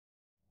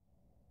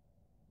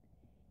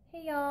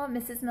Hey y'all,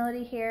 Mrs.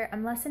 Melody here.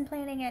 I'm lesson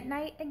planning at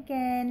night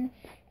again,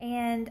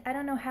 and I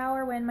don't know how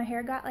or when my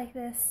hair got like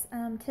this.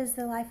 'Tis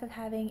the life of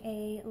having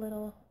a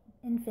little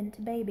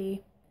infant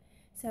baby,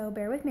 so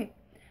bear with me.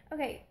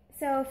 Okay,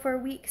 so for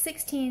week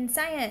 16,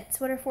 science,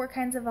 what are 4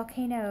 kinds of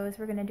volcanoes?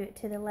 We're gonna do it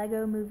to the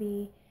Lego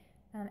movie,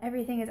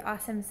 Everything is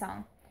Awesome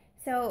song.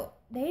 So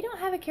they don't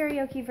have a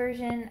karaoke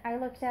version. I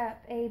looked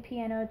up a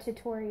piano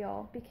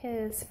tutorial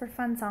because for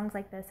fun songs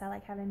like this, I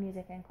like having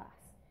music in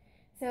class.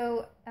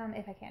 So,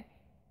 if I can.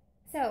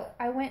 So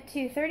I went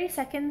to 30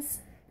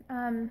 seconds.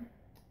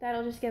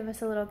 That'll just give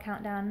us a little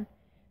countdown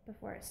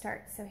before it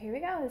starts. So here we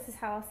go. This is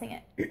how I'll sing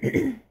it.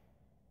 Here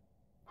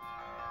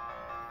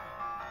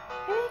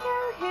we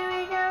go, here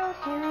we go,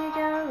 here we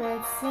go.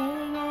 Let's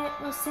sing it.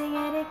 We'll sing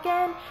it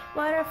again.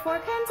 What are 4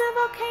 kinds of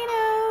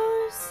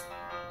volcanoes?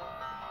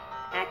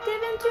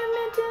 Active,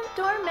 intermittent,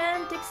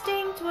 dormant,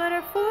 extinct. What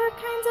are 4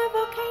 kinds of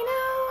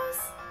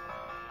volcanoes?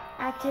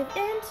 Active,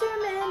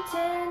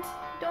 intermittent,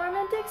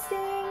 dormant,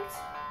 extinct.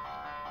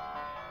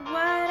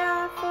 What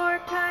are 4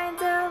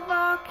 kinds of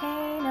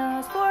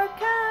volcanoes? 4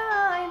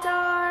 kinds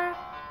are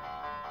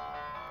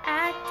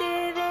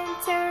active,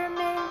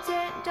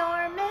 intermittent,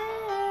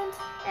 dormant,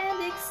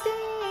 and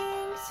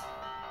extinct.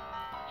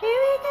 Here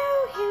we go,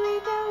 here we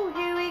go,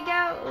 here we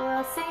go.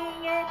 We'll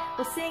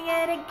sing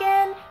it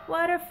again.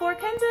 What are 4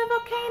 kinds of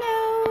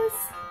volcanoes?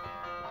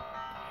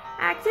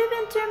 Active,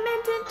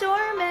 intermittent,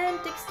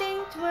 dormant,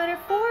 extinct. What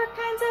are 4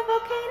 kinds of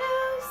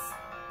volcanoes?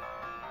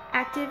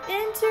 Active,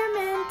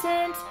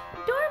 intermittent,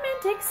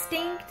 dormant,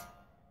 extinct.